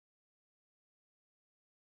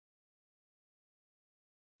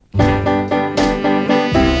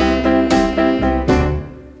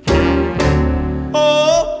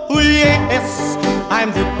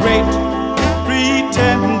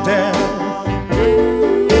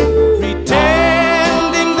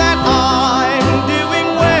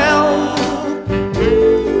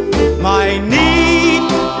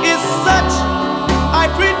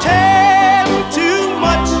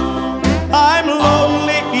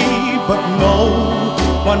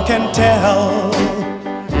can tell.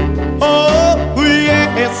 Oh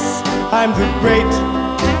yes, I'm the great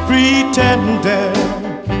pretender,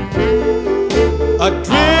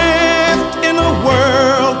 adrift in a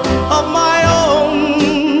world of my own.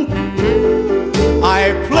 I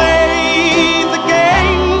play the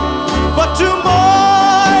game, but to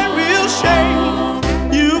my real shame,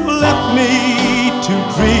 you've left me to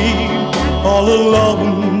dream all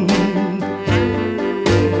alone.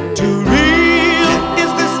 Too real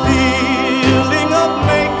is this feeling of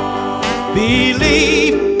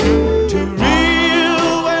make-believe. Too real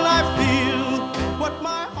when I feel what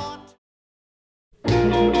my heart.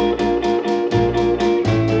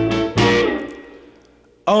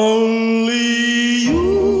 Only you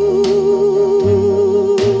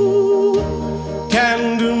can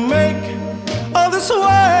make this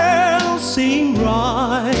world seem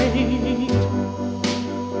right.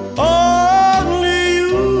 Only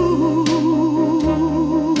you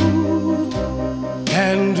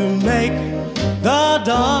can make the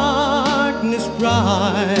darkness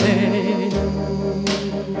bright.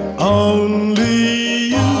 Only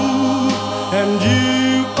you and you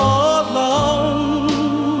alone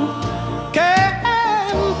can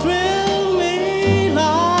thrill me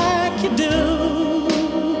like you do,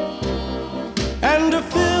 and to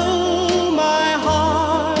fill my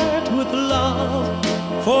heart with love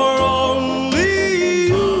for only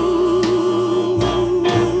you.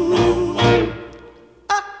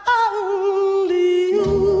 Only you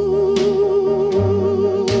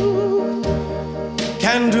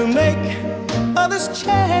can make this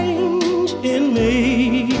change in me.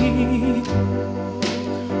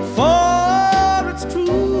 For it's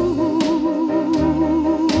true,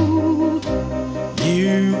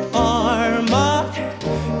 you are my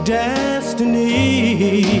destiny.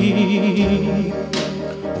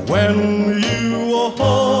 When you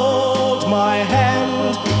hold my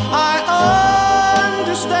hand, I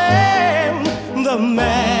understand the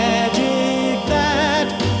magic that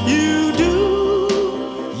you do.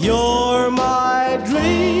 You're my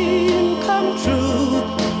dream come true,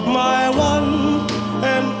 my one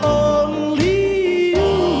and only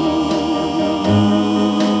you.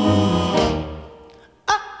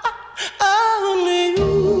 Only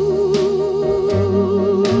you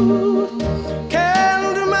can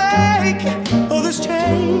make this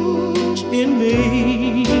change in me.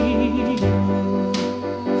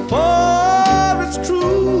 For it's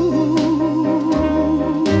true,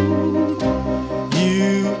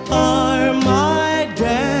 you are my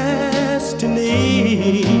destiny.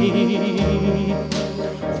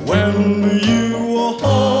 When you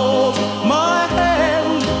hold my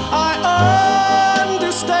hand, I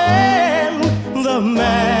understand the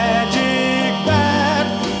magic that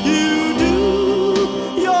you do.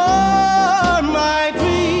 You're my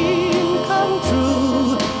dream come true,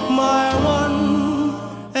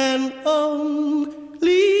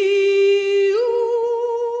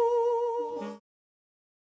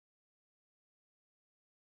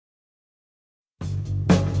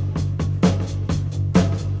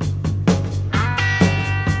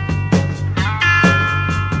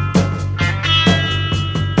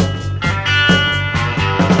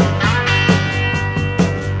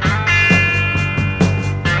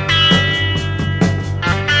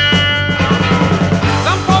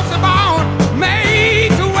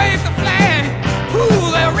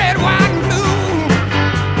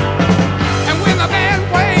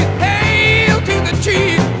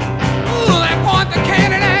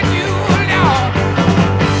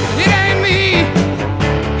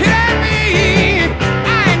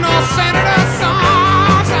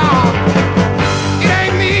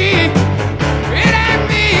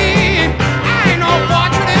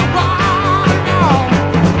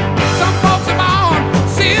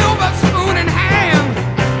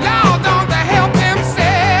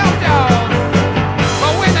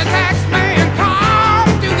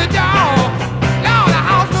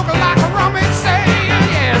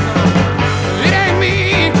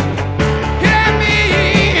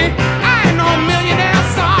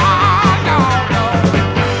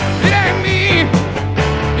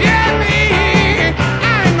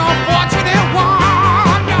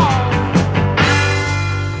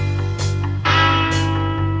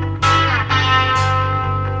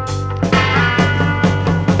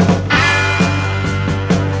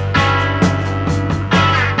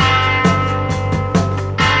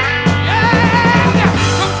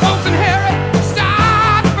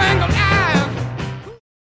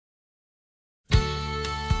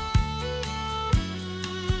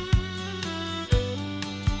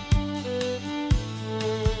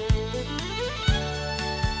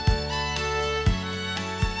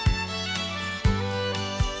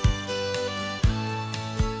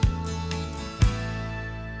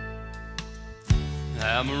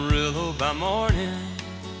 Amarillo by morning,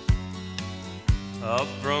 up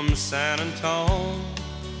from San Antone.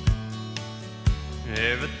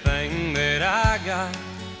 Everything that I got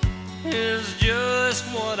is just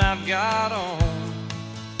what I've got on.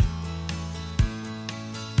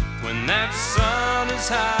 When that sun is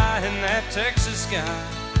high in that Texas sky,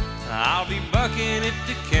 I'll be bucking at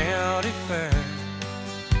the county fair.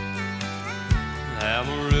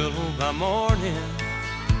 Amarillo by morning,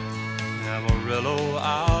 Amarillo,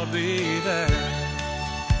 I'll be there.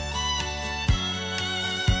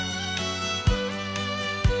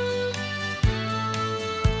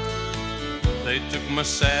 They took my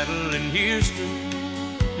saddle in Houston,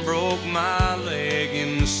 broke my leg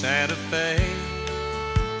in Santa Fe,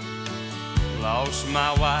 lost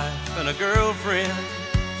my wife and a girlfriend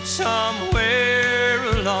somewhere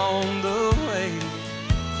along the way.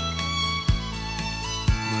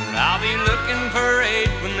 But I'll be looking for 8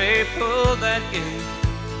 when they pull that gate,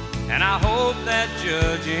 and I hope that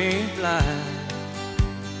judge ain't blind.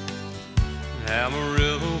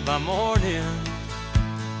 Amarillo by morning,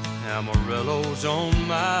 Amarillo's on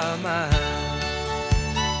my mind.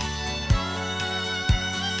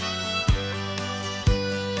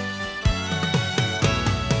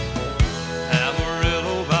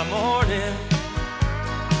 Amarillo by morning,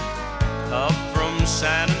 up from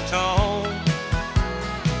San Antone.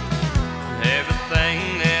 Everything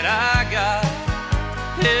that I got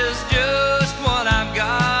is just what I've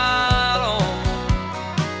got on.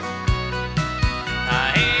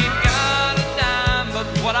 I ain't got a dime, but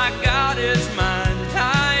what I got is mine.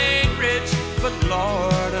 I ain't rich, but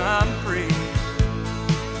Lord, I'm free.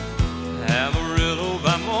 Amarillo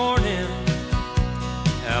by morning,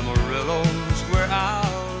 Amarillo's where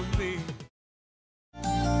I'll be.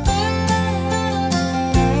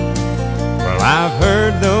 Well, I've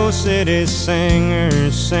heard those city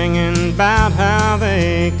singers singing about how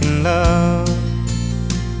they can love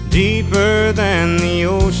deeper than the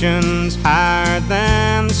oceans, higher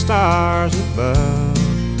than the stars above.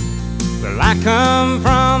 Well, I come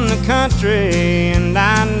from the country and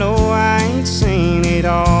I know I ain't seen it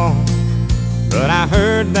all, but I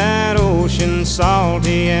heard that ocean's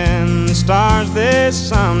salty and the stars they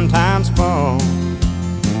sometimes fall,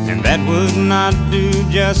 and that would not do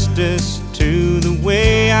justice to the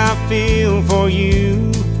way I feel for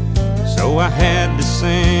you. So I had to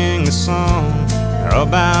sing a song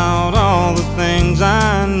about all the things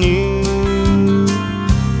I knew.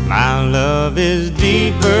 My love is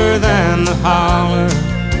deeper than the holler,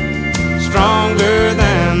 stronger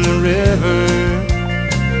than the river,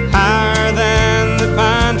 higher than the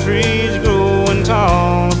pine trees growing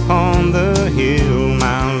tall upon the hill.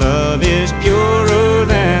 My love is purer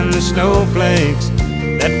than the snowflakes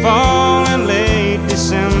that fall in late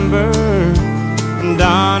December, and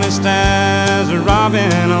honest as a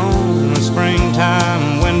robin on a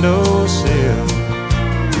springtime windowsill,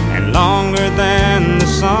 and longer than the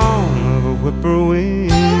song of a whippoorwill.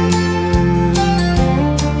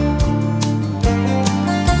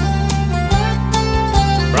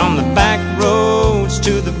 From the back roads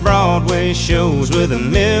to the Broadway shows with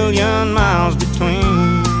 1,000,000 miles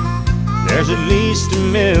between, there's at least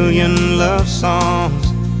 1,000,000 love songs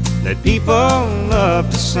that people love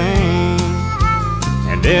to sing.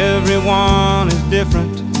 And everyone is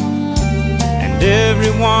different, and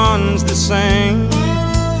everyone's the same,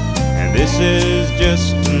 and this is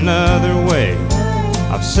just another way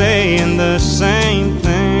of saying the same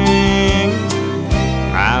thing.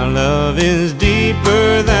 My love is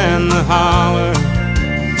deeper than the holler,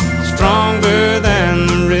 stronger than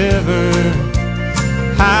the river,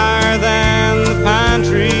 higher than the pine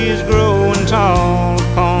trees growing tall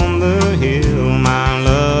upon the hill. My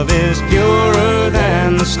love is purer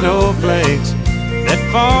than the snowflakes that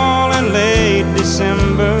fall in late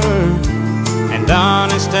December, and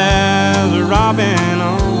honest as a robin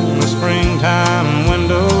on a springtime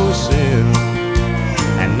windowsill,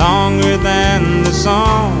 and longer than the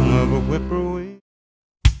song of a whippoorwill.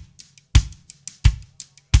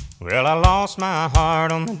 Well, I lost my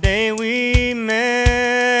heart on the day we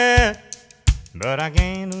met, but I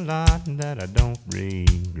gained a lot that I don't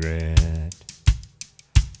regret.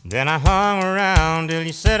 Then I hung around till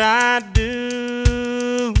you said I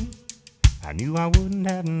do. I knew I wouldn't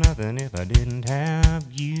have nothing if I didn't have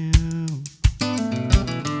you.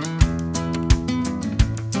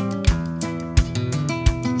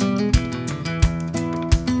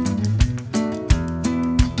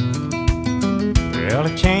 Well,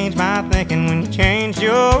 it changed my thinking when you changed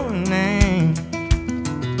your name,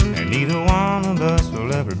 and neither one of us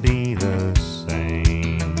will ever be the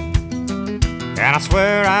same. And I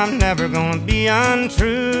swear I'm never gonna be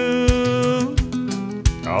untrue,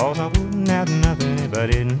 'cause I wouldn't have nothing if I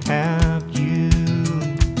didn't have you.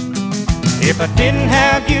 If I didn't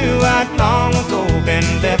have you, I'd long ago been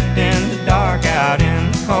left in the dark, out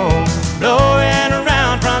in the cold, blowing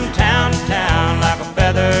around from town to town like a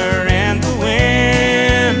feather in the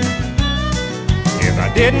wind. If I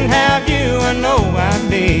didn't have you, I know I'd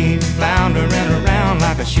be floundering around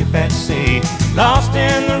like a ship at sea, lost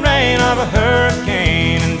in the rain of a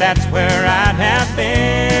hurricane, and that's where I'd have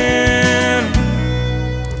been.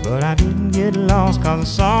 But I didn't get lost 'cause I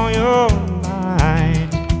saw your light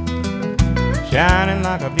shining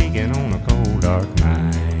like a beacon on a cold dark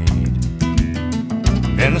night.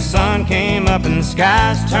 Then the sun came up and the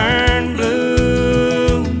skies turned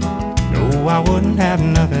blue. No, I wouldn't have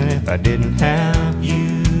nothing if I didn't have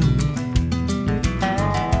you.